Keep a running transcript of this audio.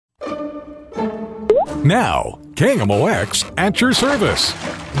Now, KMOX at your service.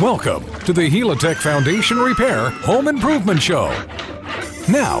 Welcome to the Helitech Foundation Repair Home Improvement Show.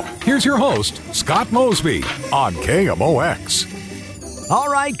 Now, here's your host, Scott Mosby on KMOX. All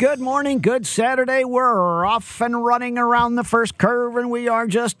right, good morning, good Saturday. We're off and running around the first curve, and we are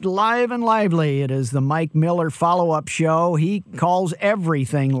just live and lively. It is the Mike Miller follow-up show. He calls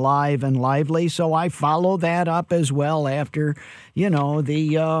everything live and lively, so I follow that up as well after,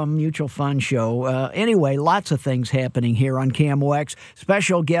 the Mutual Fund show. Anyway, lots of things happening here on KMOX.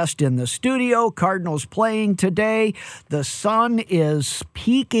 Special guest in the studio, Cardinals playing today. The sun is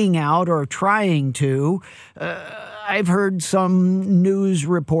peeking out or trying to. I've heard some news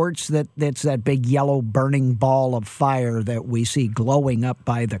reports that it's that big yellow burning ball of fire that we see glowing up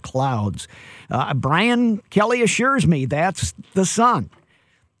by the clouds. Brian Kelly assures me that's the sun.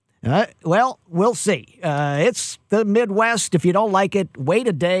 Well, we'll see. It's the Midwest. If you don't like it, wait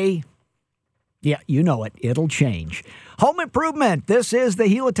a day. Yeah, you know it. It'll change. Home improvement. This is the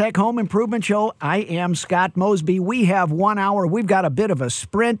Helitech Home Improvement Show. I am Scott Mosby. We have 1 hour. We've got a bit of a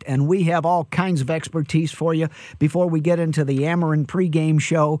sprint, and we have all kinds of expertise for you before we get into the Ameren pregame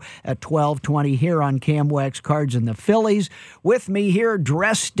show at 12:20 here on KMOX Cards and the Phillies. With me here,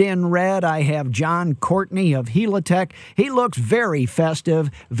 dressed in red, I have John Courtney of Helitech. He looks very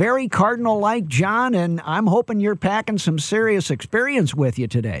festive, very Cardinal-like, John, and I'm hoping you're packing some serious experience with you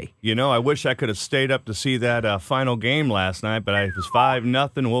today. I wish I could have stayed up to see that final game last night, but it was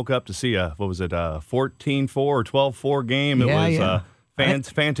 5-0. Woke up to see a 14-4 or 12-4 game. It was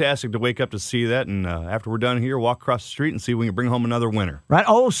fantastic to wake up to see that, and after we're done here, walk across the street and see if we can bring home another winner. Right.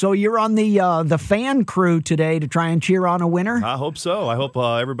 Oh, so you're on the fan crew today to try and cheer on a winner? I hope so. I hope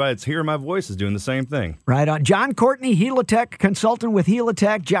everybody that's hearing my voice is doing the same thing. Right on. John Courtney, Helitech consultant with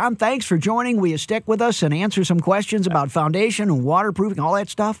Helitech. John, thanks for joining. Will you stick with us and answer some questions about foundation and waterproofing, all that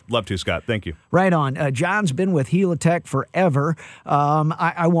stuff? Love to, Scott. Thank you. Right on. John's been with Helitech forever.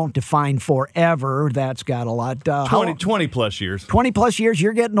 I won't define forever. That's got a lot. 20 plus years. 20 plus years.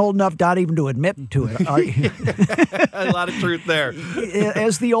 You're getting old enough not even to admit to it. A lot of truth there.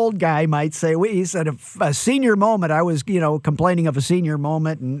 As the old guy might say, he said a senior moment. I was, complaining of a senior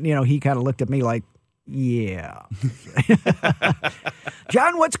moment, and, he kind of looked at me like, yeah.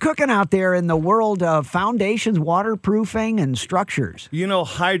 John, what's cooking out there in the world of foundations, waterproofing, and structures?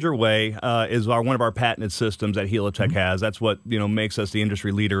 HydroWay is one of our patented systems that Helitech has. That's what, makes us the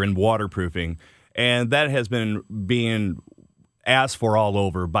industry leader in waterproofing. And that has been being asked for all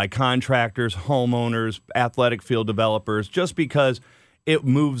over by contractors, homeowners, athletic field developers, just because it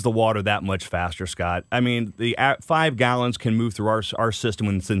moves the water that much faster, Scott. I mean, the 5 gallons can move through our system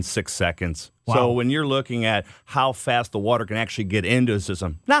within 6 seconds. Wow. So when you're looking at how fast the water can actually get into the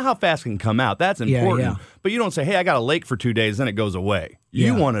system, not how fast it can come out, that's important. Yeah. But you don't say, hey, I got a lake for 2 days, then it goes away.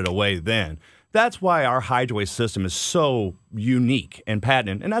 You want it away then. That's why our HydroWay system is so unique and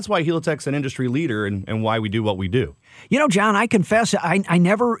patented, and that's why Helitech's an industry leader and why we do what we do. John, I confess, I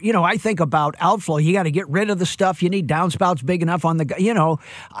never, I think about outflow. You got to get rid of the stuff. You need downspouts big enough on the,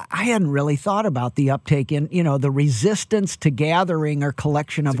 I hadn't really thought about the uptake in, the resistance to gathering or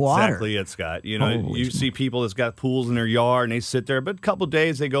collection of water. Exactly it, Scott. You see people that's got pools in their yard and they sit there, but a couple of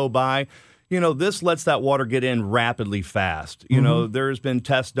days they go by. This lets that water get in rapidly fast. There's been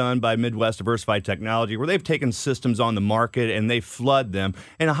tests done by Midwest Diversified Technology where they've taken systems on the market and they flood them,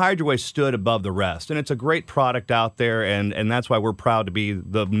 and HydroWay stood above the rest. And it's a great product out there, and that's why we're proud to be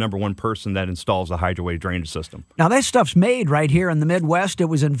the number one person that installs the HydroWay drainage system. Now, that stuff's made right here in the Midwest. It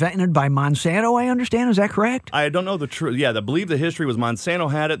was invented by Monsanto, I understand. Is that correct? I don't know the truth. Yeah, I believe the history was Monsanto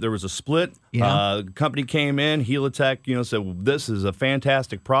had it. There was a split. Yeah. Company came in. Helitech, said, this is a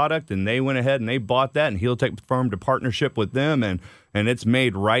fantastic product, and they went ahead and they bought that, and Helitech formed a partnership with them, and it's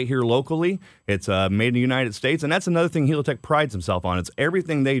made right here locally. It's made in the United States, and that's another thing Helitech prides himself on. It's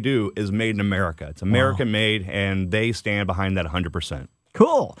everything they do is made in America. It's American-made, and they stand behind that 100%.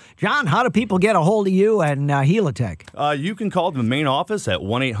 Cool. John, how do people get a hold of you and Helitech? You can call the main office at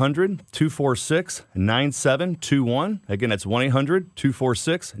 1-800-246-9721. Again, that's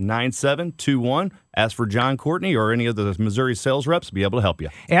 1-800-246-9721. Ask for John Courtney or any of the Missouri sales reps to be able to help you.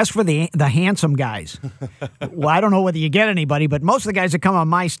 Ask for the handsome guys. Well, I don't know whether you get anybody, but most of the guys that come on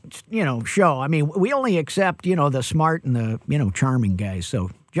my show, I mean, we only accept, the smart and the, charming guys.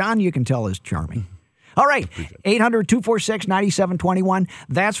 So, John, you can tell is charming. All right, 800-246-9721.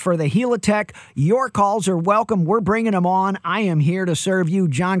 That's for the Helitech. Your calls are welcome. We're bringing them on. I am here to serve you.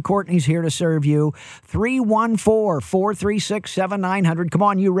 John Courtney's here to serve you. 314-436-7900. Come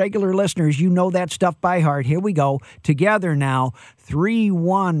on, you regular listeners. You know that stuff by heart. Here we go. Together now.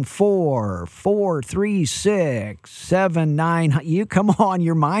 314-436-7900. You come on,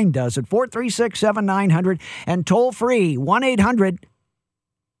 your mind does it. 436-7900 and toll free 1-800.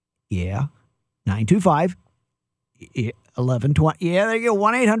 Yeah. 925 1120. Yeah, there you go.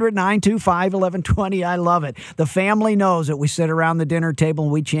 1-800-925-1120. I love it. The family knows it. We sit around the dinner table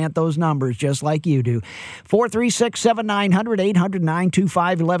and we chant those numbers just like you do. 436-7900,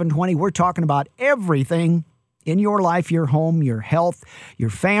 800-925-1120. We're talking about everything in your life, your home, your health,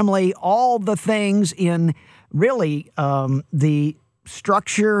 your family, all the things in really the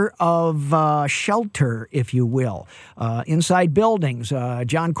structure of shelter, if you will, inside buildings.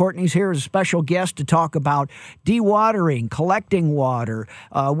 John Courtney's here as a special guest to talk about dewatering, collecting water.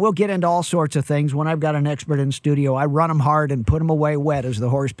 We'll get into all sorts of things. When I've got an expert in studio, I run them hard and put them away wet, as the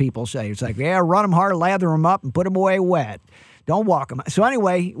horse people say. It's like, yeah, run them hard, lather them up, and put them away wet. Don't walk them. So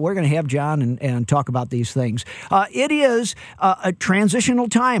anyway, we're going to have John and talk about these things. It is a transitional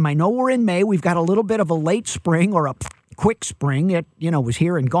time. I know we're in May. We've got a little bit of a late spring or a quick spring. It, was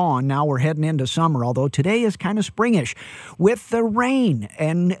here and gone. Now we're heading into summer, although today is kind of springish with the rain,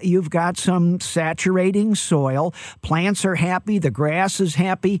 and you've got some saturating soil. Plants are happy. The grass is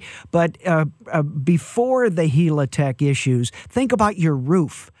happy. But before the Helitech issues, think about your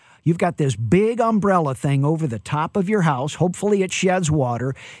roof. You've got this big umbrella thing over the top of your house. Hopefully it sheds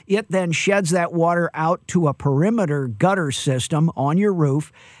water. It then sheds that water out to a perimeter gutter system on your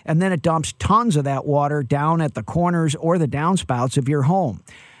roof, and then it dumps tons of that water down at the corners or the downspouts of your home.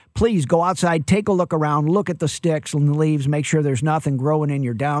 Please go outside, take a look around, look at the sticks and the leaves, make sure there's nothing growing in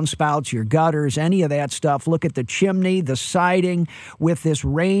your downspouts, your gutters, any of that stuff. Look at the chimney, the siding. With this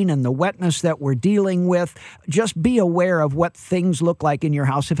rain and the wetness that we're dealing with, just be aware of what things look like in your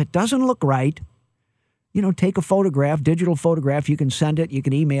house. If it doesn't look right, take a photograph, digital photograph. You can send it. You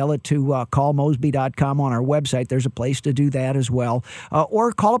can email it to callmosby.com on our website. There's a place to do that as well.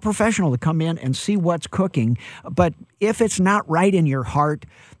 Or call a professional to come in and see what's cooking. But if it's not right in your heart,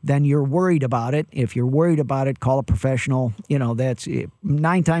 then you're worried about it. If you're worried about it, call a professional. That's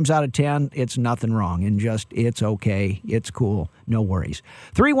 9 times out of 10, it's nothing wrong. And it's okay. It's cool. No worries.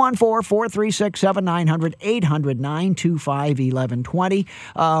 314-436-7900,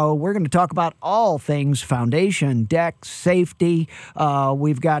 800-925-1120. We're going to talk about all things foundation, decks, safety.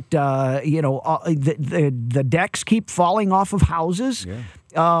 We've got, the decks keep falling off of houses. Yeah.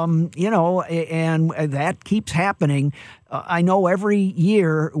 And that keeps happening. I know every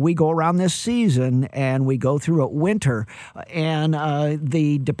year we go around this season and we go through a winter, and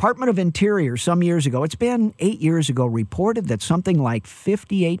the Department of Interior some years ago, it's been 8 years ago, reported that something like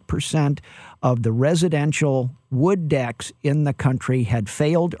 58% of the residential wood decks in the country had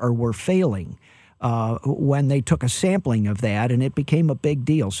failed or were failing. When they took a sampling of that, and it became a big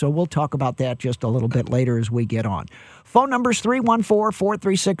deal. So we'll talk about that just a little bit later as we get on. Phone numbers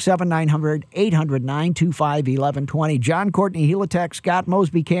 314-436-7900, 800-925-1120. John Courtney, Helitech, Scott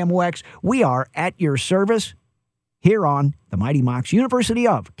Mosby, KMOX. We are at your service here on the Mighty Mox University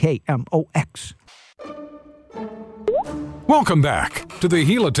of KMOX. Welcome back to the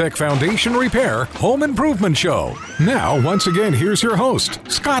Helitech Foundation Repair Home Improvement Show. Now, once again, here's your host,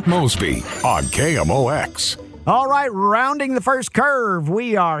 Scott Mosby on KMOX. All right, rounding the first curve,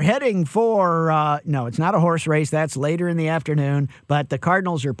 we are heading for, no, it's not a horse race. That's later in the afternoon, but the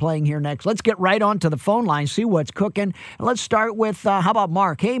Cardinals are playing here next. Let's get right on to the phone line, see what's cooking. Let's start with, how about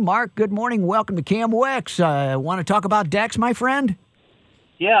Mark? Hey, Mark, good morning. Welcome to KMOX. Want to talk about decks, my friend?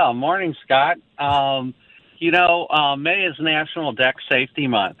 Yeah, morning, Scott. May is National Deck Safety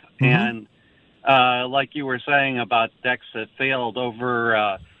Month, and like you were saying about decks that failed,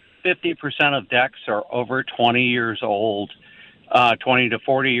 over 50% of decks are over 20 years old, 20 to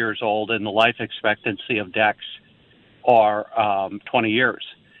 40 years old, and the life expectancy of decks are 20 years.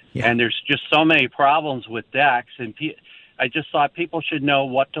 Yeah. And there's just so many problems with decks, and I just thought people should know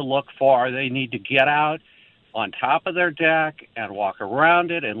what to look for. They need to get out on top of their deck and walk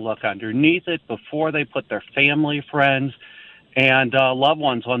around it and look underneath it before they put their family, friends, and loved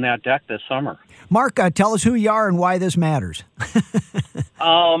ones on that deck this summer. Mark, tell us who you are and why this matters.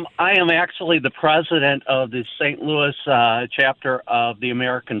 I am actually the president of the St. Louis chapter of the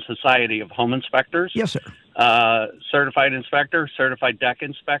American Society of Home Inspectors. Yes, sir. Certified inspector, certified deck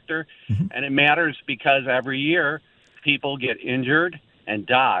inspector. And it matters because every year people get injured and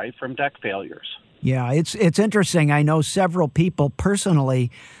die from deck failures. Yeah, it's interesting. I know several people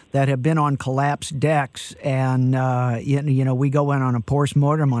personally that have been on collapsed decks, and we go in on a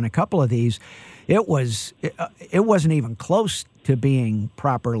post-mortem on a couple of these. It wasn't even close to being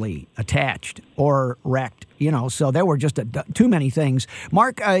properly attached or wrecked. So there were just too many things.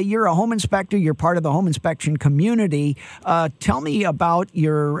 Mark, you're a home inspector. You're part of the home inspection community. Tell me about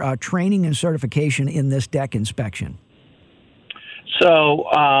your training and certification in this deck inspection. So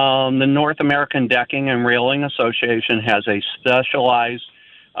the North American Decking and Railing Association has a specialized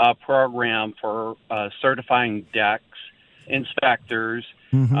program for certifying decks inspectors.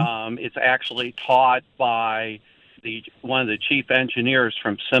 Mm-hmm. It's actually taught by one of the chief engineers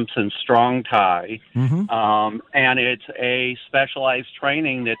from Simpson Strong-Tie, mm-hmm. And it's a specialized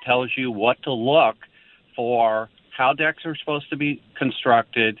training that tells you what to look for, how decks are supposed to be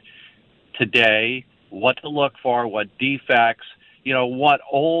constructed today, what to look for, what defects, what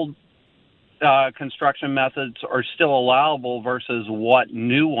old construction methods are still allowable versus what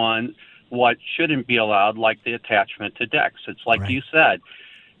new ones, what shouldn't be allowed, like the attachment to decks. It's like you said,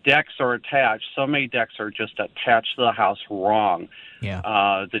 decks are attached. So many decks are just attached to the house wrong. Yeah.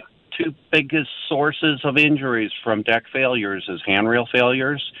 The two biggest sources of injuries from deck failures is handrail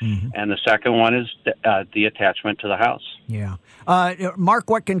failures, mm-hmm. and the second one is the attachment to the house. Yeah. Mark,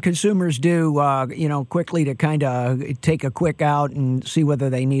 what can consumers do, quickly to kind of take a quick out and see whether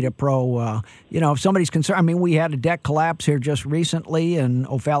they need a pro? If somebody's concerned, I mean, we had a deck collapse here just recently in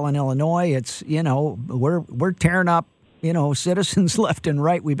O'Fallon, Illinois. It's, we're tearing up, citizens left and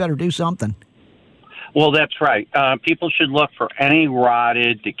right. We better do something. Well, that's right. People should look for any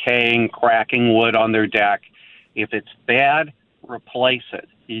rotted, decaying, cracking wood on their deck. If it's bad, replace it.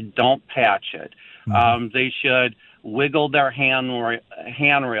 You don't patch it. Mm-hmm. They should wiggle their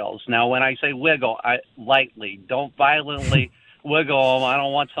handrails. Now, when I say wiggle, lightly. Don't violently wiggle them. I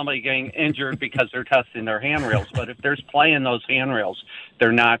don't want somebody getting injured because they're testing their handrails. But if there's play in those handrails,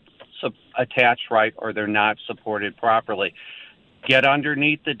 they're not attached right or they're not supported properly. Get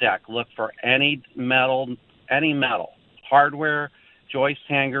underneath the deck. Look for any metal, hardware, joist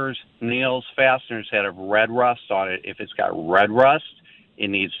hangers, nails, fasteners that have red rust on it. If it's got red rust, it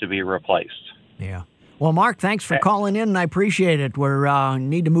needs to be replaced. Yeah. Well, Mark, thanks for calling in, and I appreciate it. We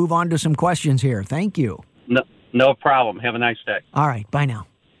need to move on to some questions here. Thank you. No problem. Have a nice day. All right. Bye now.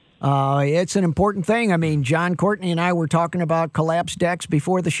 It's an important thing. I mean, John Courtney and I were talking about collapsed decks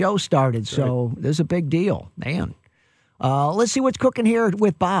before the show started, so this is a big deal. Man. Let's see what's cooking here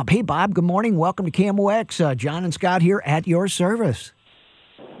with Bob. Hey, Bob, good morning. Welcome to KMOX. John and Scott here at your service.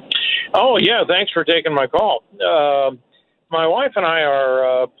 Oh, yeah, thanks for taking my call. My wife and I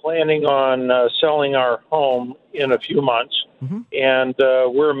are planning on selling our home in a few months, mm-hmm. and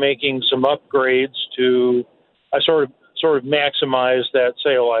we're making some upgrades to sort of maximize that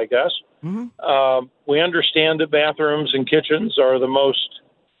sale, I guess. Mm-hmm. We understand that bathrooms and kitchens are the most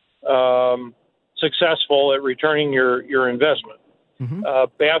successful at returning your investment. Mm-hmm.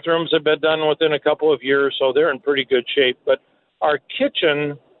 Bathrooms have been done within a couple of years, so they're in pretty good shape. But our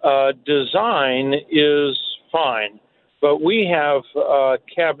kitchen design is fine. But we have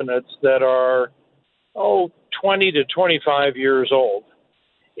cabinets that are 20 to 25 years old,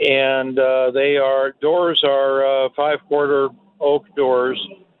 and doors are 5-quarter oak doors.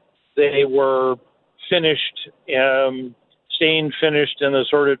 They were finished. Stain finished in a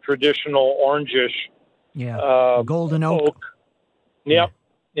sort of traditional orangish, golden oak. Yep.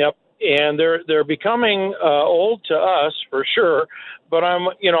 And they're becoming old to us for sure. But I'm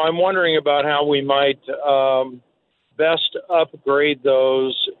wondering about how we might best upgrade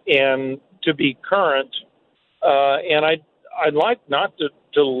those and to be current. And I'd like not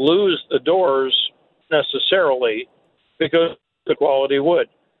to lose the doors necessarily because of the quality wood.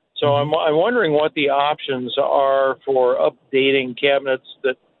 So I'm wondering what the options are for updating cabinets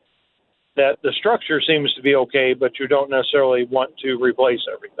that the structure seems to be okay, but you don't necessarily want to replace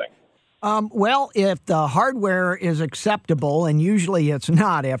everything. Well, if the hardware is acceptable, and usually it's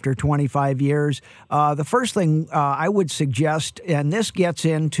not after 25 years, the first thing I would suggest, and this gets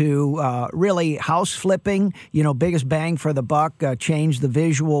into really house flipping, biggest bang for the buck, change the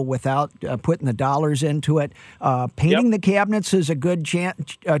visual without putting the dollars into it. Painting the cabinets is a good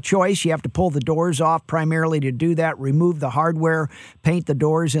choice. You have to pull the doors off primarily to do that, remove the hardware, paint the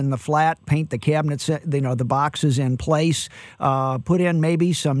doors in the flat, paint the cabinets, the boxes in place, put in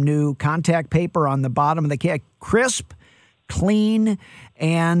maybe some new contact paper on the bottom of the crisp clean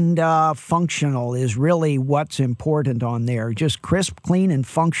and functional is really what's important on there. Just crisp, clean, and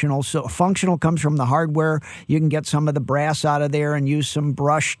functional. So functional comes from the hardware. You can get some of the brass out of there and use some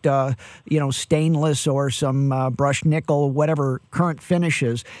brushed, stainless or some brushed nickel, whatever current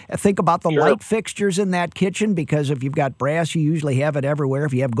finishes. Think about the light fixtures in that kitchen, because if you've got brass, you usually have it everywhere.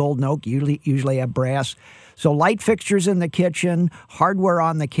 If you have golden oak, you usually have brass. So light fixtures in the kitchen, hardware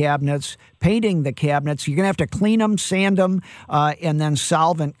on the cabinets, painting the cabinets. You're going to have to clean them, sand them, and then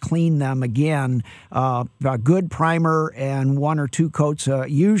solvent clean them again. A good primer and 1 or 2 coats.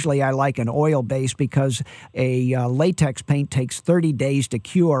 Usually I like an oil base because a latex paint takes 30 days to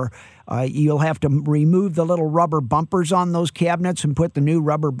cure. You'll have to remove the little rubber bumpers on those cabinets and put the new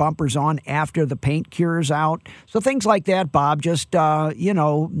rubber bumpers on after the paint cures out. So things like that, Bob, just,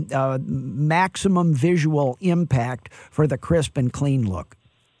 maximum visual impact for the crisp and clean look.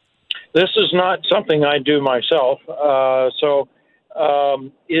 This is not something I do myself. So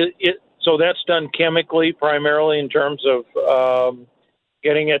that's done chemically primarily in terms of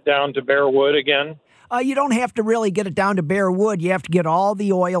getting it down to bare wood again? You don't have to really get it down to bare wood. You have to get all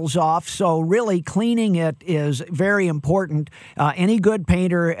the oils off. So really cleaning it is very important. Any good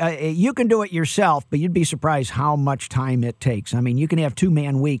painter, you can do it yourself, but you'd be surprised how much time it takes. I mean, you can have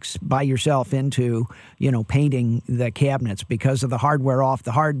 2-man weeks by yourself into, painting the cabinets because of the hardware off,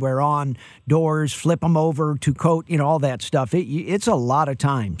 the hardware on, doors, flip them over to coat, all that stuff. It's a lot of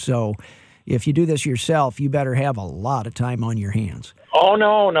time. So if you do this yourself, you better have a lot of time on your hands. Oh,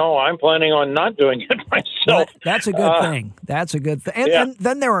 no. I'm planning on not doing it myself. Well, that's a good thing. That's a good thing. And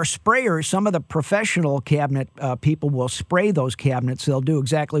then there are sprayers. Some of the professional cabinet people will spray those cabinets. They'll do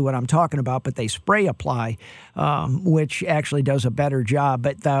exactly what I'm talking about, but they spray apply, which actually does a better job.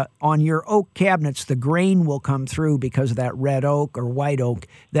 But on your oak cabinets, the grain will come through because of that red oak or white oak.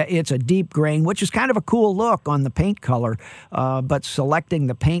 That it's a deep grain, which is kind of a cool look on the paint color. But selecting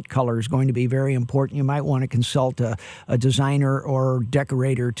the paint color is going to be very important. You might want to consult a designer or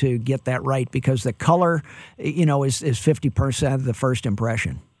decorator to get that right, because the color, is 50% of the first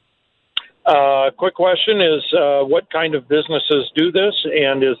impression. Quick question is, what kind of businesses do this,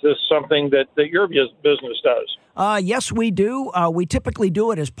 and is this something that your business does? Yes, we do. We typically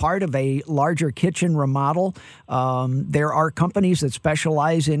do it as part of a larger kitchen remodel. There are companies that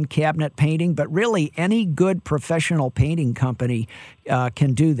specialize in cabinet painting, but really any good professional painting company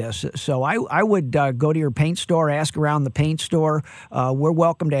can do this. So I would go to your paint store, ask around the paint store. We're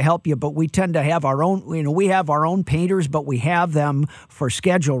welcome to help you, but we tend to have our own, we have our own painters, but we have them for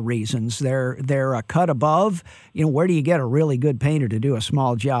schedule reasons. They're a cut above. Where do you get a really good painter to do a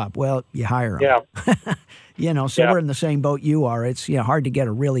small job? Well, you hire them. Yeah. We're in the same boat you are. It's hard to get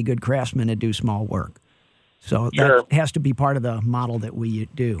a really good craftsman to do small work. So that has to be part of the model that we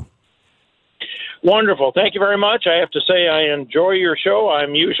do. Wonderful. Thank you very much. I have to say I enjoy your show.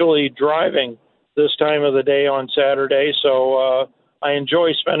 I'm usually driving this time of the day on Saturday, so I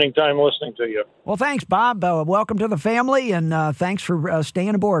enjoy spending time listening to you. Well, thanks, Bob. Welcome to the family, and thanks for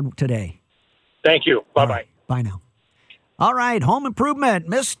staying aboard today. Thank you. Bye-bye. Right. Bye now. All right, home improvement.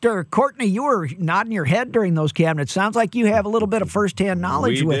 Mr. Courtney, you were nodding your head during those cabinets. Sounds like you have a little bit of firsthand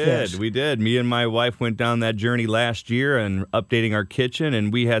knowledge with this. We did. Me and my wife went down that journey last year and updating our kitchen,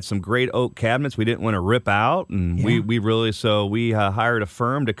 and we had some great oak cabinets we didn't want to rip out, and we hired a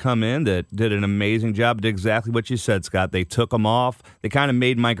firm to come in that did an amazing job, did exactly what you said, Scott. They took them off. They kind of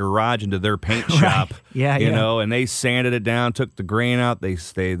made my garage into their paint shop. And they sanded it down, took the grain out. They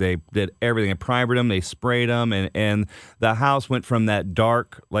did everything. They primered them, they sprayed them, and the house went from that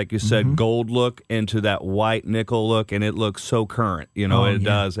dark, like you said, gold look into that white nickel look, and it looks so current. It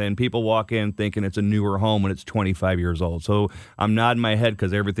does. And people walk in thinking it's a newer home when it's 25 years old. So I'm nodding my head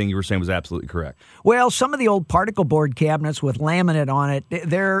because everything you were saying was absolutely correct. Well, some of the old particle board cabinets with laminate on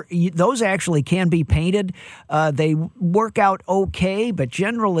it, those actually can be painted. They work out okay, but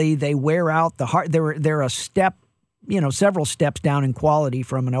generally they wear out they're a step, several steps down in quality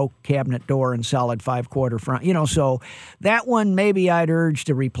from an oak cabinet door and solid 5/4 front. So that one, maybe I'd urge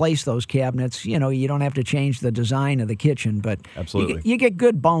to replace those cabinets. You don't have to change the design of the kitchen, but absolutely, you get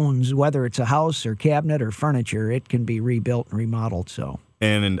good bones, whether it's a house or cabinet or furniture. It can be rebuilt and remodeled. So.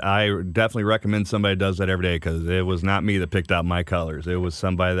 And I definitely recommend somebody does that every day, because it was not me that picked out my colors. It was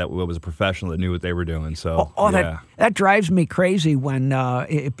somebody that was a professional that knew what they were doing. So, that drives me crazy when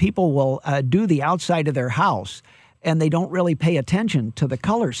people will do the outside of their house and they don't really pay attention to the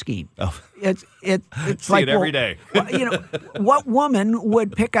color scheme. Oh. It's see like it every day. What woman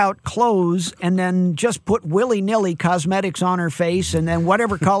would pick out clothes and then just put willy-nilly cosmetics on her face and then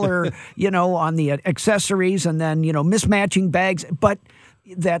whatever color, on the accessories and then, mismatching bags. But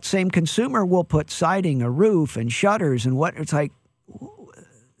that same consumer will put siding, a roof, and shutters, and what it's like.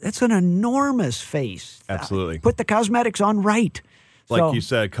 That's an enormous face. Absolutely. Put the cosmetics on right. Like you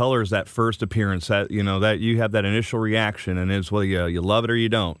said, color is that first appearance. That that you have that initial reaction, and it's well, you love it or you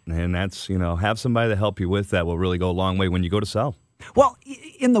don't, and that's have somebody to help you with that will really go a long way when you go to sell. Well,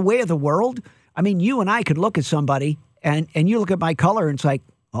 in the way of the world, I mean, you and I could look at somebody, and you look at my color, and it's like,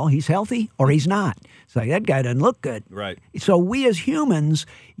 oh, he's healthy or he's not. It's like, that guy doesn't look good. Right. So we as humans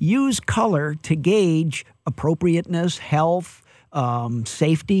use color to gauge appropriateness, health,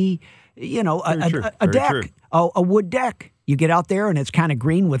 safety. A deck, a wood deck. You get out there and it's kind of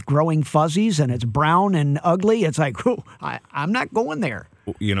green with growing fuzzies and it's brown and ugly. It's like, I'm not going there.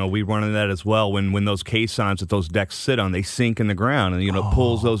 We run into that as well when those caissons that those decks sit on, they sink in the ground and, it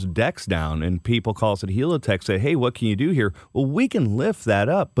pulls those decks down. And people call us at Helitech, say, hey, what can you do here? Well, we can lift that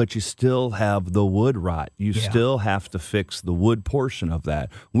up, but you still have the wood rot. You still have to fix the wood portion of that.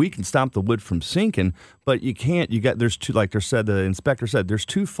 We can stop the wood from sinking, but you can't. There's two, like the inspector said, there's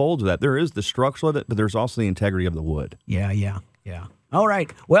two folds of that. There is the structural of it, but there's also the integrity of the wood. Yeah. All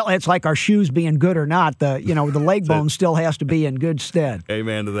right. Well, it's like our shoes being good or not. The leg bone still has to be in good stead.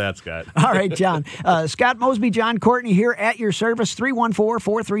 Amen to that, Scott. All right, John. Scott Mosby, John Courtney here at your service.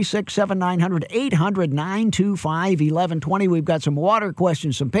 314-436-7900, 800-925-1120. We've got some water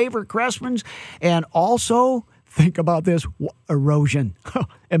questions, some paver questions, and also, think about this, erosion.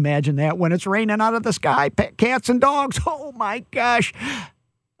 Imagine that when it's raining out of the sky. Cats and dogs. Oh, my gosh.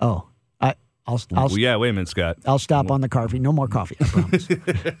 Oh. Wait a minute, Scott. I'll stop on the coffee. No more coffee, I promise.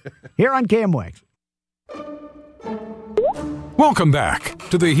 Here on KMOX. Welcome back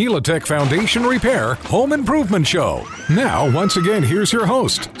to the Helitech Foundation Repair Home Improvement Show. Now, once again, here's your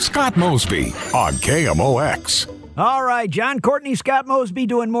host, Scott Mosby on KMOX. All right, John Courtney, Scott Mosby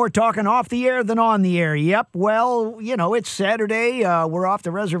doing more talking off the air than on the air. Yep, well, it's Saturday. We're off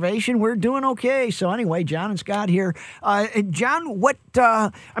the reservation. We're doing okay. So anyway, John and Scott here. John,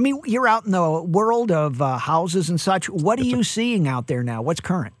 you're out in the world of houses and such. What are you seeing out there now? What's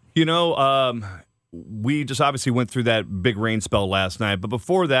current? We just obviously went through that big rain spell last night, but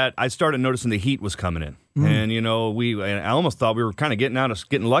before that, I started noticing the heat was coming in. And, I almost thought we were kind of getting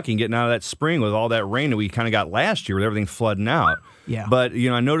lucky and getting out of that spring with all that rain that we kind of got last year with everything flooding out. Yeah. But,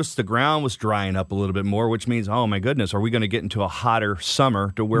 I noticed the ground was drying up a little bit more, which means, oh, my goodness, are we going to get into a hotter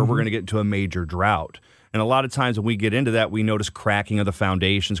summer to where we're going to get into a major drought? And a lot of times when we get into that, we notice cracking of the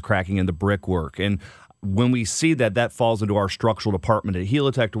foundations, cracking in the brickwork. And when we see that falls into our structural department at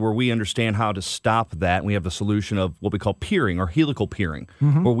Helitech, where we understand how to stop that. And we have the solution of what we call piering or helical piering,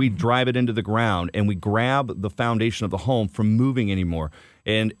 where we drive it into the ground and we grab the foundation of the home from moving anymore.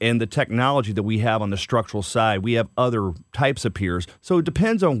 And the technology that we have on the structural side, we have other types of piers. So it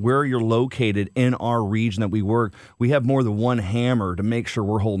depends on where you're located in our region that we work. We have more than one hammer to make sure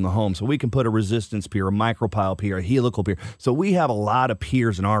we're holding the home. So we can put a resistance pier, a micropile pier, a helical pier. So we have a lot of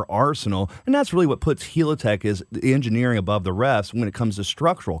piers in our arsenal. And that's really what puts Helitech is the engineering above the rest when it comes to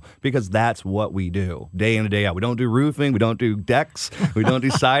structural, because that's what we do day in and day out. We don't do roofing. We don't do decks. We don't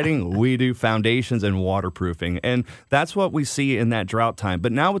do siding. We do foundations and waterproofing. And that's what we see in that drought time.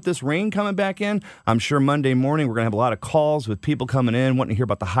 But now with this rain coming back in, I'm sure Monday morning we're going to have a lot of calls with people coming in wanting to hear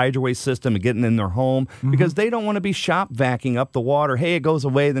about the hydroway system and getting in their home because they don't want to be shop vacuuming up the water. Hey, it goes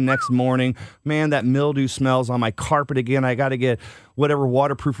away the next morning. Man, that mildew smells on my carpet again. I got to get whatever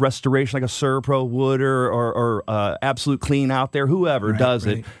waterproof restoration like a Serpro would or Absolute Clean out there, whoever does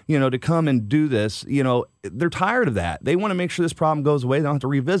it, to come and do this, they're tired of that. They want to make sure this problem goes away. They don't have to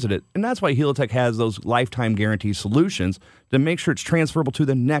revisit it. And that's why Helitech has those lifetime guarantee solutions to make sure it's transferable to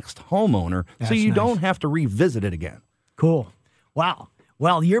the next homeowner so you don't have to revisit it again. Cool. Wow.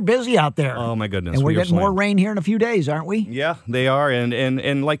 Well, you're busy out there. Oh, my goodness. And we're getting more rain here in a few days, aren't we? Yeah, they are.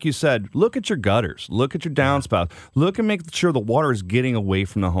 And like you said, look at your gutters. Look at your downspouts. Look and make sure the water is getting away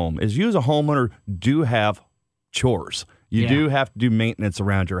from the home. As you as a homeowner do have chores. You do have to do maintenance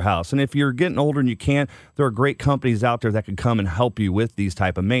around your house. And if you're getting older and you can't, there are great companies out there that can come and help you with these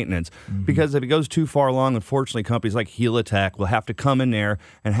type of maintenance. Because if it goes too far along, unfortunately, companies like Helitech will have to come in there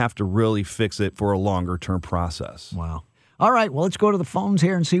and have to really fix it for a longer-term process. Wow. All right, well, let's go to the phones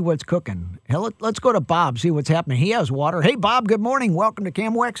here and see what's cooking. Let's go to Bob, see what's happening. He has water. Hey, Bob, good morning. Welcome to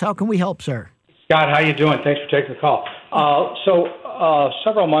KMOX. How can we help, sir? Scott, how you doing? Thanks for taking the call.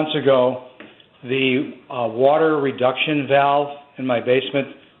 Several months ago, the water reduction valve in my basement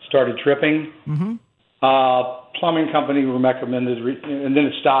started tripping. Plumbing company recommended, and then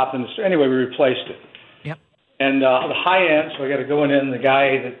it stopped. And anyway, we replaced it. Yep. And the high end, so I got to go in. The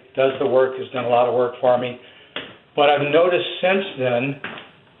guy that does the work has done a lot of work for me. But I've noticed since then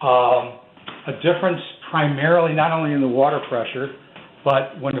a difference primarily not only in the water pressure,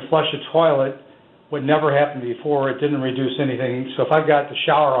 but when you flush the toilet, what never happened before, it didn't reduce anything. So if I've got the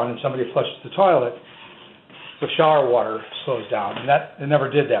shower on and somebody flushes the toilet, the shower water slows down, and it never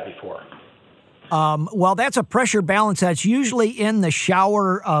did that before. Well, that's a pressure balance that's usually in the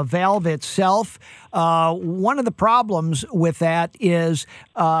shower valve itself. One of the problems with that is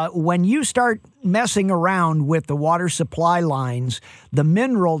when you start messing around with the water supply lines, the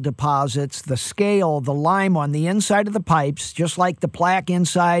mineral deposits, the scale, the lime on the inside of the pipes, just like the plaque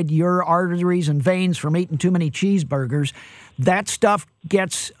inside your arteries and veins from eating too many cheeseburgers, that stuff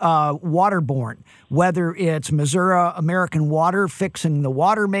gets waterborne, whether it's Missouri American Water fixing the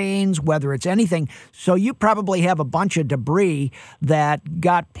water mains, whether it's anything. So you probably have a bunch of debris that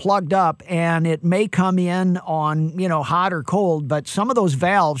got plugged up, and it may come in on, hot or cold, but some of those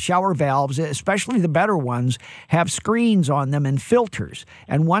valves, shower valves, especially the better ones, have screens on them and filters.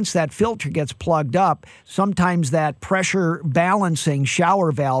 And once that filter gets plugged up, sometimes that pressure balancing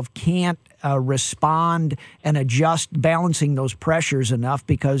shower valve can't respond and adjust balancing those pressures enough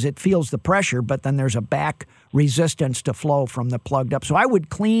because it feels the pressure, but then there's a back resistance to flow from the plugged up. So I would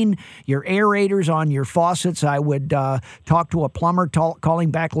clean your aerators on your faucets. I would talk to a plumber, calling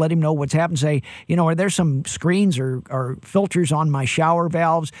back, let him know what's happened. Say, are there some screens or filters on my shower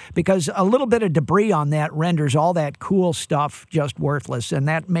valves? Because a little bit of debris on that renders all that cool stuff just worthless. And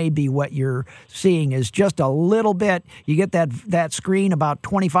that may be what you're seeing is just a little bit. You get that screen about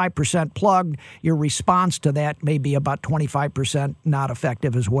 25% plugged. Your response to that may be about 25% not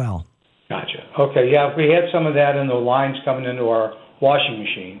effective as well. Gotcha. Okay, yeah, if we had some of that in the lines coming into our washing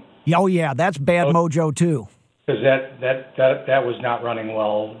machine. Oh, yeah, that's bad mojo, too. Because that was not running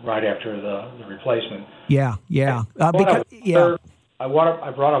well right after the replacement. Yeah. I bought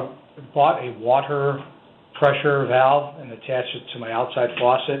a water pressure valve and attached it to my outside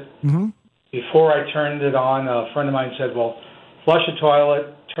faucet. Mm-hmm. Before I turned it on, a friend of mine said, well, flush the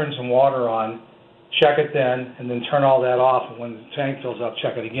toilet, turn some water on, check it then, and then turn all that off. And when the tank fills up,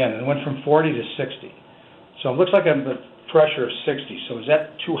 check it again. And it went from 40 to 60. So it looks like I'm at a pressure of 60. So is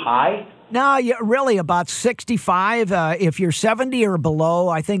that too high? No, really about 65. If you're 70 or below,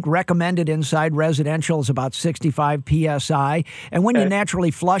 I think recommended inside residential is about 65 PSI. And when you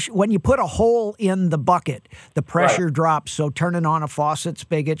naturally flush, when you put a hole in the bucket, the pressure drops. So turning on a faucet,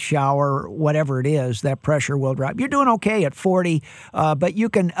 spigot, shower, whatever it is, that pressure will drop. You're doing okay at 40, but you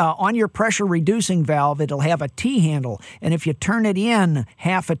can, on your pressure reducing valve, it'll have a T-handle. And if you turn it in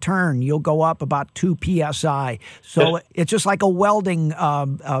half a turn, you'll go up about 2 PSI. So it's just like a welding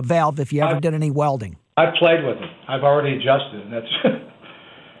valve if you ever did any welding. I've played with it. I've already adjusted. That's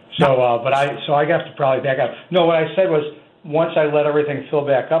but I have to probably back up. No, what I said was once I let everything fill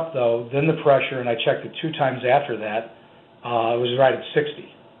back up, though, then the pressure, and I checked it 2 times after that, it was right at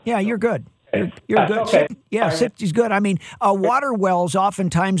 60. Yeah, you're good. You're good. Okay. Yeah, 60 is good. I mean, water wells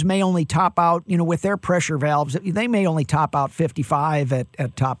oftentimes may only top out, with their pressure valves, they may only top out 55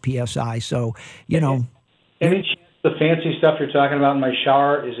 at top PSI. So, Any chance the fancy stuff you're talking about in my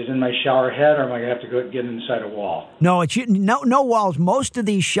shower, is it in my shower head, or am I going to have to go get inside a wall? No, it's no walls. Most of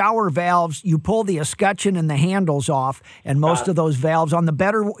these shower valves, you pull the escutcheon and the handles off, and most of those valves on the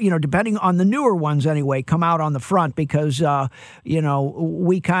better, depending on the newer ones anyway, come out on the front because,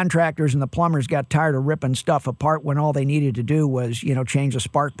 we contractors and the plumbers got tired of ripping stuff apart when all they needed to do was, change a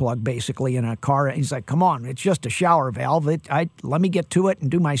spark plug basically in a car. And he's like, come on, it's just a shower valve. Let me get to it and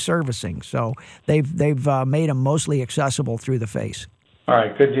do my servicing. So they've made them mostly accessible through the face. All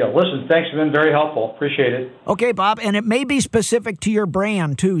right, good deal. Listen, thanks. It's been very helpful. Appreciate it. Okay, Bob, and it may be specific to your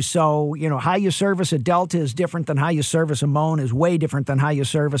brand, too. So, how you service a Delta is different than how you service a Moen, is way different than how you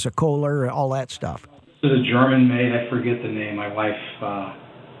service a Kohler, all that stuff. This is a German-made. I forget the name. My wife...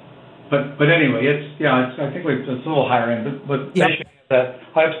 But anyway, I think it's a little higher end. But yep. I'll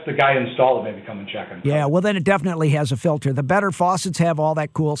have the guy install it maybe come and check it. Yeah, well, then it definitely has a filter. The better faucets have all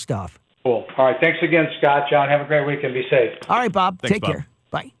that cool stuff. Cool. All right. Thanks again, Scott. John, have a great weekend. Be safe. All right, Bob. Thanks, Take Bob. care.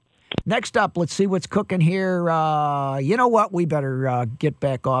 Bye. Next up, let's see what's cooking here. You know what? We better get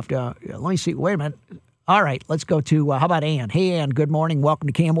back off to... let me see. Wait a minute. All right. Let's go to... how about Ann? Hey, Ann. Good morning. Welcome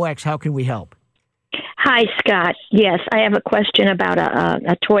to KMOX. How can we help? Hi, Scott. Yes, I have a question about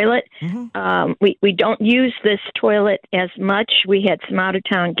a toilet. Mm-hmm. We don't use this toilet as much. We had some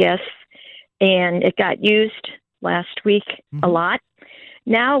out-of-town guests, and it got used last week a lot.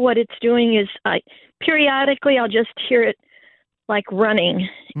 Now what it's doing is periodically I'll just hear it like running,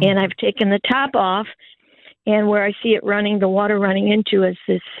 and I've taken the top off, and where I see it running, the water running into is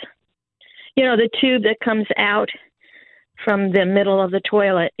this, the tube that comes out from the middle of the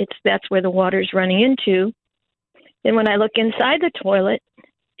toilet. That's where the water's running into. Then when I look inside the toilet,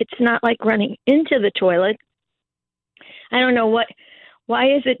 it's not like running into the toilet. I don't know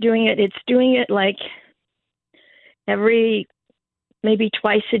Why is it doing it? It's doing it like maybe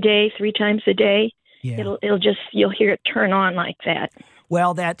twice a day, 3 times a day. Yeah. You'll hear it turn on like that.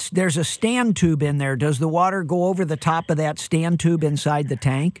 Well, there's a stand tube in there. Does the water go over the top of that stand tube inside the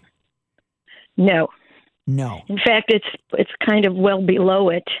tank? No. No. In fact, it's kind of well below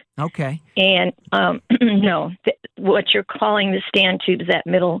it. Okay. And no, what you're calling the stand tube is that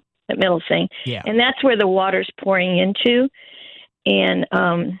middle thing. Yeah. And that's where the water's pouring into. And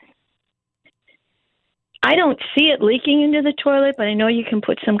I don't see it leaking into the toilet, but I know you can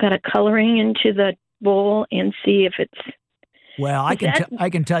put some kind of coloring into the bowl and see if it's. Well, I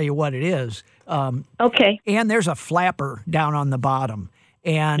can tell you what it is. Okay. And there's a flapper down on the bottom,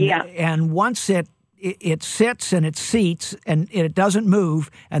 and once it sits and it seats and it doesn't move,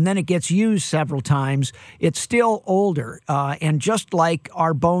 and then it gets used several times, it's still older. And just like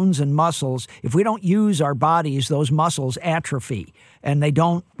our bones and muscles, if we don't use our bodies, those muscles atrophy and they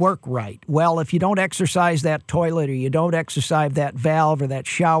don't work right. Well, if you don't exercise that toilet or you don't exercise that valve or that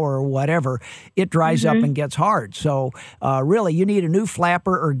shower or whatever, it dries up and gets hard. So really, you need a new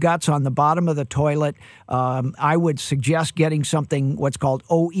flapper or guts on the bottom of the toilet. I would suggest getting something, what's called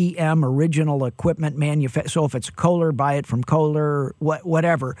OEM, original equipment manufacturer. So if it's Kohler, buy it from Kohler,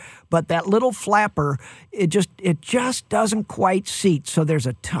 whatever. But that little flapper, it just doesn't quite seat. So there's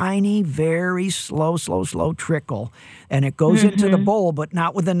a tiny, very slow trickle, and it goes into the bowl, but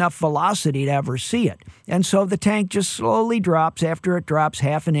not with enough velocity to ever see it. And so the tank just slowly drops. After it drops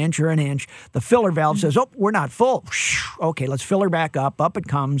half an inch or an inch, the filler valve says, "Oh, we're not full. Okay, let's fill her back up." Up it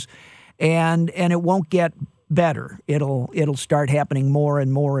comes, and it won't get better. It'll start happening more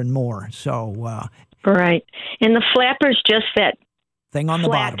and more and more. So right, and the flapper's just that thing on the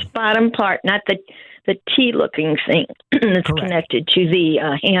bottom part, not the T-looking thing that's connected to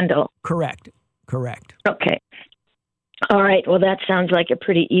the handle. Correct. Okay. All right. Well, that sounds like a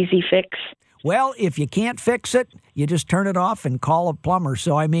pretty easy fix. Well, if you can't fix it, you just turn it off and call a plumber.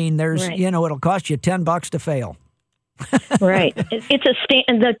 So, I mean, there's, it'll cost you $10 to fail. Right. It's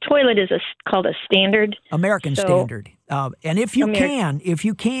the toilet is called a standard. American standard. And if you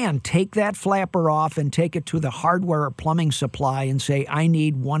can, take that flapper off and take it to the hardware or plumbing supply and say, I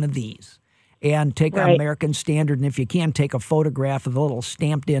need one of these. And take an American standard. And if you can, take a photograph of the little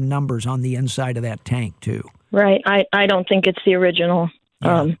stamped in numbers on the inside of that tank, too. Right. I don't think it's the original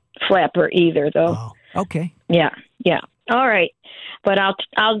flapper either, though. Oh, okay. Yeah. All right. But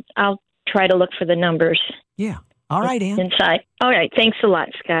I'll try to look for the numbers. Yeah. All right, Ann. Inside. All right. Thanks a lot,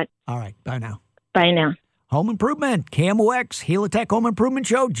 Scott. All right. Bye now. Bye now. Home Improvement, KMOX, Helitech Home Improvement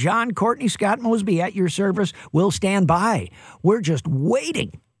Show. John Courtney, Scott Mosby at your service. We'll stand by. We're just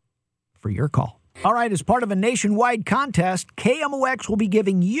waiting for your call. All right, as part of a nationwide contest, KMOX will be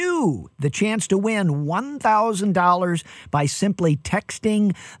giving you the chance to win $1,000 by simply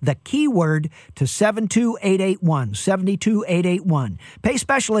texting the keyword to 72881, 72881. Pay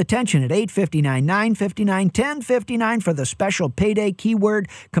special attention at 8:59, 9:59, 10:59 for the special payday keyword.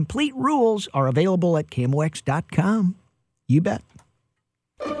 Complete rules are available at KMOX.com. You bet.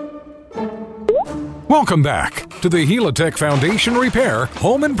 Welcome back to the Helitech Foundation Repair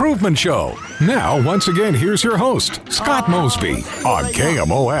Home Improvement Show. Now, once again, here's your host, Scott Mosby on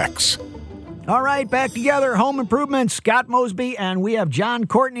KMOX. All right, back together, Home Improvement, Scott Mosby, and we have John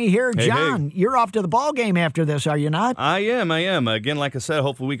Courtney here. Hey, John, you're off to the ball game after this, are you not? I am. Again, like I said,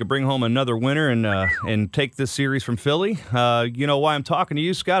 hopefully we could bring home another winner and take this series from Philly. You know why I'm talking to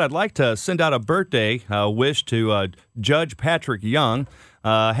you, Scott? I'd like to send out a birthday wish to Judge Patrick Young.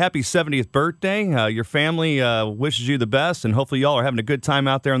 Happy 70th birthday. Your family wishes you the best, and hopefully y'all are having a good time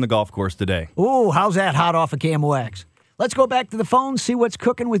out there on the golf course today. Ooh, how's that hot off of KMOX? Let's go back to the phone, see what's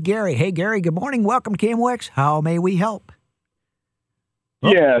cooking with Gary. Hey, Gary, good morning. Welcome to KMOX. How may we help?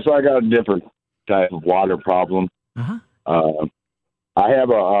 Yeah, so I got a different type of water problem. I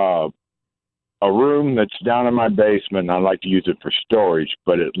have a room that's down in my basement, and I like to use it for storage,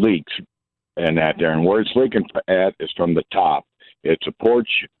 but it leaks and that there. And where it's leaking at is from the top. It's a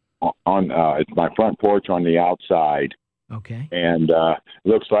porch on it's my front porch on the outside. Okay. And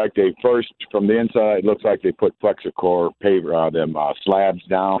looks like they first, from the inside, it looks like they put Plexicore paver, slabs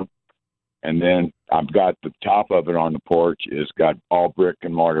down. And then I've got the top of it on the porch is got all brick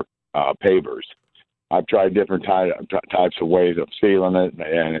and mortar pavers. I've tried different types of ways of sealing it,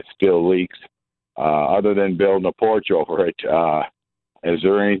 and it still leaks. Other than building a porch over it, is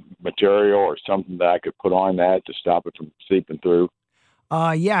there any material or something that I could put on that to stop it from seeping through?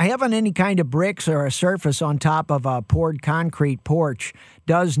 Having any kind of bricks or a surface on top of a poured concrete porch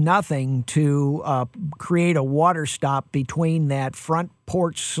does nothing to create a water stop between that front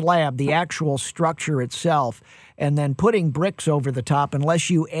porch slab, the actual structure itself, and then putting bricks over the top, unless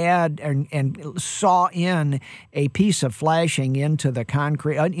you add and saw in a piece of flashing into the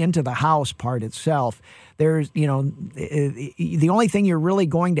concrete, into the house part itself, there's, the only thing you're really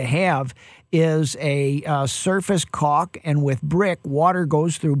going to have is a surface caulk, and with brick, water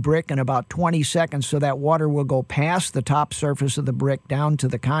goes through brick in about 20 seconds, so that water will go past the top surface of the brick down to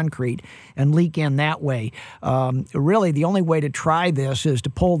the concrete and leak in that way. Really, the only way to try this is to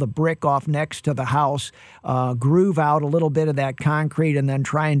pull the brick off next to the house, groove out a little bit of that concrete, and then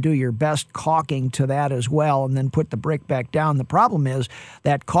try and do your best caulking to that as well, and then put the brick back down. The problem is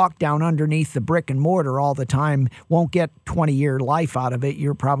that caulk down underneath the brick and mortar all the time won't get 20-year life out of it.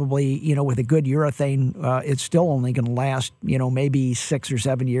 You're probably, with a good urethane, it's still only going to last, maybe 6 or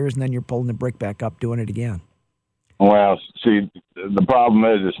 7 years, and then you're pulling the brick back up, doing it again. Well, see, the problem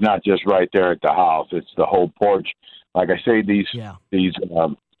is it's not just right there at the house; it's the whole porch. Like I say, these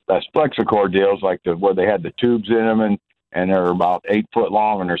Flexicor deals, like where they had the tubes in them, and they're about 8 foot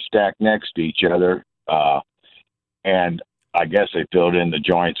long, and they're stacked next to each other. And I guess they filled in the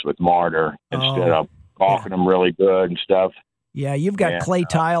joints with mortar instead of caulking them really good and stuff. Yeah, you've got clay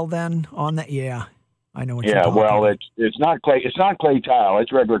tile then on that. Yeah, I know what you're talking well, about. it's not clay. It's not clay tile.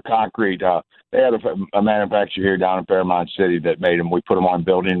 It's regular concrete. They had a manufacturer here down in Fairmont City that made them. We put them on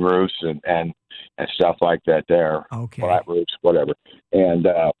building roofs and stuff like that there. Okay. Flat roofs, whatever. And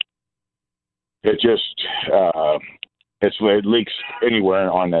it just it leaks anywhere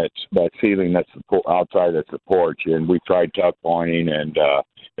on that ceiling that's outside that's the porch. And we tried tuck pointing, and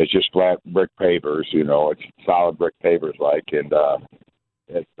it's just flat brick pavers. It's solid brick pavers and the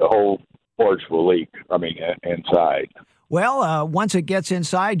whole porch will leak. I mean, inside. Well, once it gets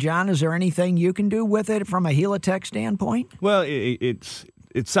inside, John, is there anything you can do with it from a Helitech standpoint? Well,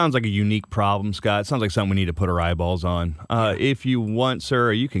 it sounds like a unique problem, Scott. It sounds like something we need to put our eyeballs on. If you want,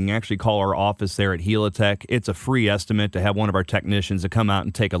 sir, you can actually call our office there at Helitech. It's a free estimate to have one of our technicians to come out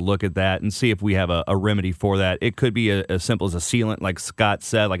and take a look at that and see if we have a remedy for that. It could be as simple as a sealant, like Scott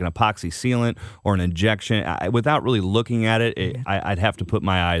said, like an epoxy sealant or an injection. Without really looking at it, I'd have to put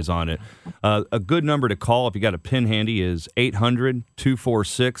my eyes on it. A good number to call, if you got a pen handy, is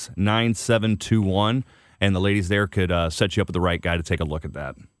 800-246-9721. And the ladies there could set you up with the right guy to take a look at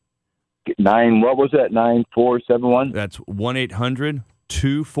that. What was that, 9471? That's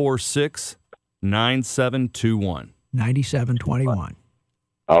 1-800-246-9721. 9721.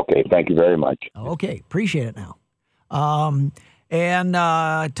 Okay, thank you very much. Okay, appreciate it now.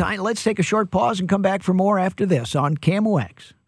 Let's take a short pause and come back for more after this on KMOX.